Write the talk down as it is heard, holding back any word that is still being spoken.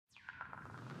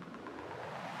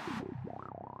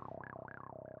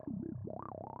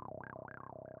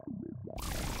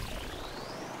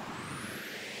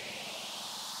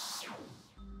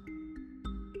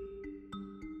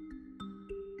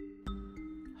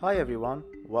Hi everyone,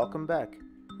 welcome back.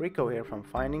 Rico here from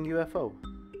FindingUFO.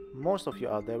 Most of you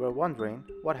out there were wondering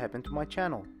what happened to my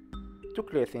channel. To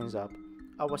clear things up,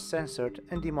 I was censored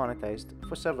and demonetized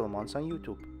for several months on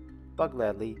YouTube, but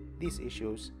gladly these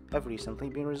issues have recently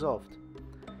been resolved.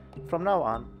 From now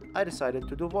on, I decided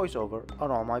to do voiceover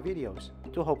on all my videos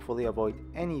to hopefully avoid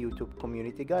any YouTube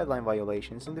community guideline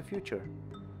violations in the future,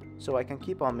 so I can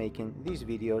keep on making these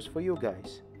videos for you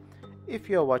guys. If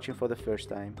you are watching for the first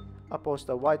time, I post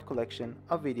a wide collection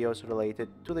of videos related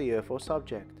to the UFO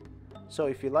subject. So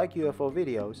if you like UFO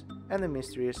videos and the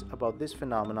mysteries about this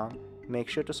phenomenon, make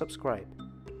sure to subscribe.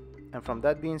 And from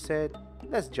that being said,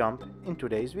 let's jump in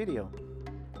today's video.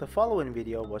 The following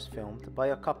video was filmed by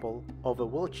a couple over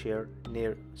Wiltshire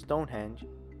near Stonehenge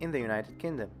in the United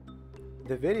Kingdom.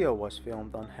 The video was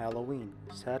filmed on Halloween,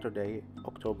 Saturday,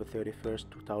 October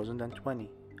 31st, 2020.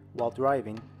 While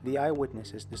driving, the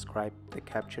eyewitnesses described the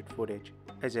captured footage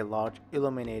as a large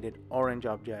illuminated orange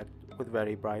object with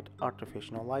very bright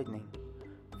artificial lightning.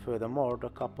 Furthermore, the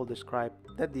couple described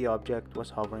that the object was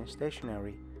hovering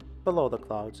stationary, below the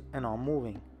clouds and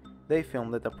unmoving. They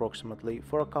filmed it approximately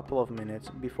for a couple of minutes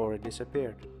before it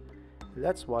disappeared.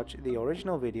 Let's watch the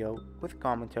original video with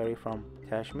commentary from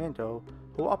Tash Minto,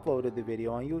 who uploaded the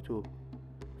video on YouTube,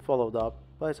 followed up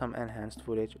by some enhanced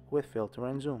footage with filter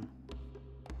and zoom.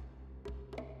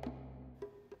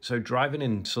 So driving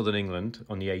in southern England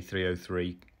on the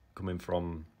A303, coming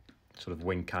from sort of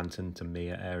Wincanton to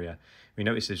Mere area, we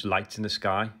noticed there's lights in the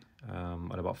sky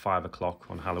at about 5 o'clock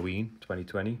on Halloween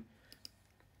 2020.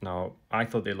 Now, I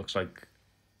thought it looks like,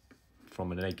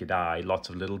 from a naked eye, lots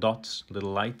of little dots,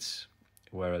 little lights,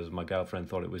 whereas my girlfriend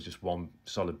thought it was just one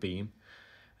solid beam.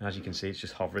 And as you can see, it's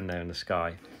just hovering there in the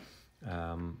sky.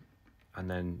 And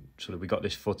then sort of we got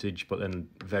this footage, but then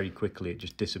very quickly it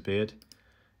just disappeared.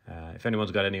 If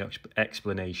anyone's got any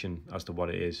explanation as to what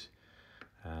it is,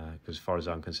 because as far as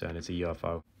I'm concerned, it's a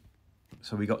UFO.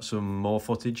 So we got some more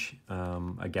footage.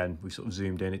 Again, we sort of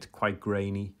zoomed in. It's quite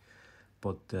grainy,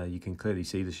 but you can clearly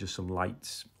see there's just some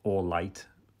lights, or light,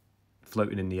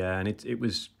 floating in the air. And it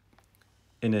was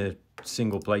in a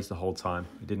single place the whole time.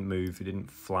 It didn't move. It didn't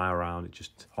fly around. It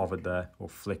just hovered there, or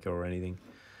flicker or anything.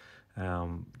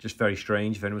 Just very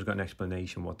strange. If anyone's got an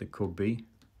explanation what it could be,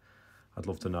 I'd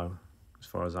love to know. As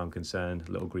far as I'm concerned,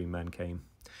 little green men came.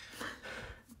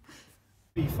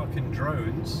 Be fucking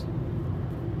drones.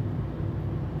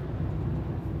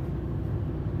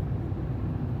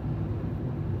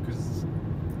 Because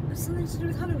It's something to do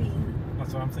with Halloween.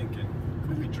 that's what I'm thinking.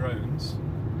 Could be drones.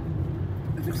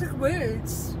 It looks like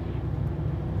words.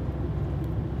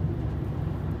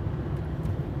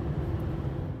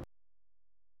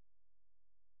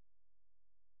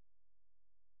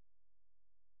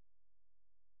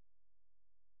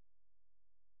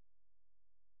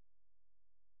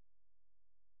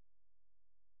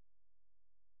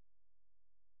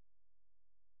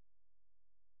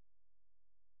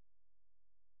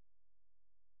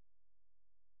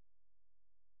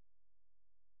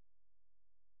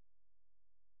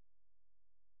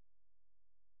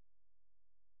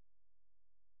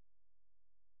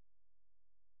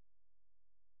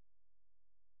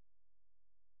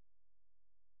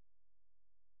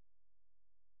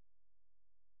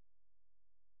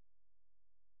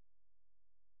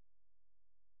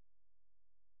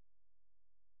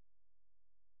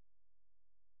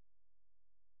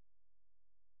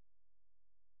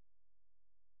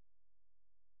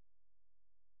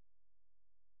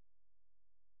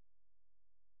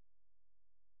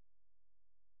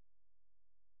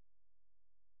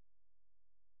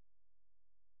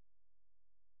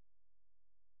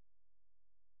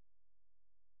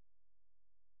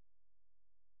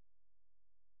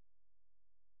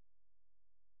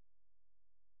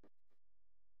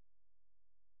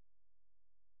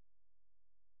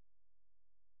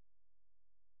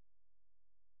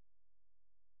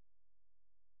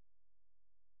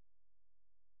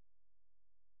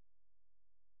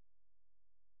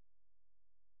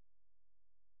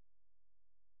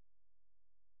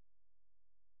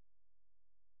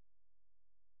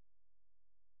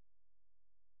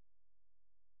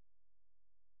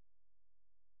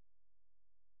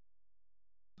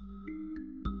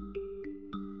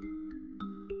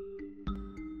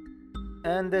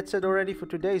 And that's it already for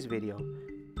today's video.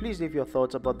 Please leave your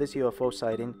thoughts about this UFO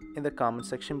sighting in the comment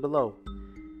section below.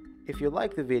 If you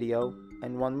like the video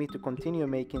and want me to continue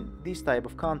making this type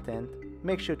of content,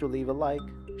 make sure to leave a like,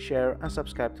 share and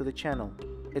subscribe to the channel.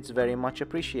 It's very much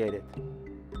appreciated.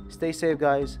 Stay safe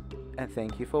guys, and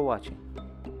thank you for watching.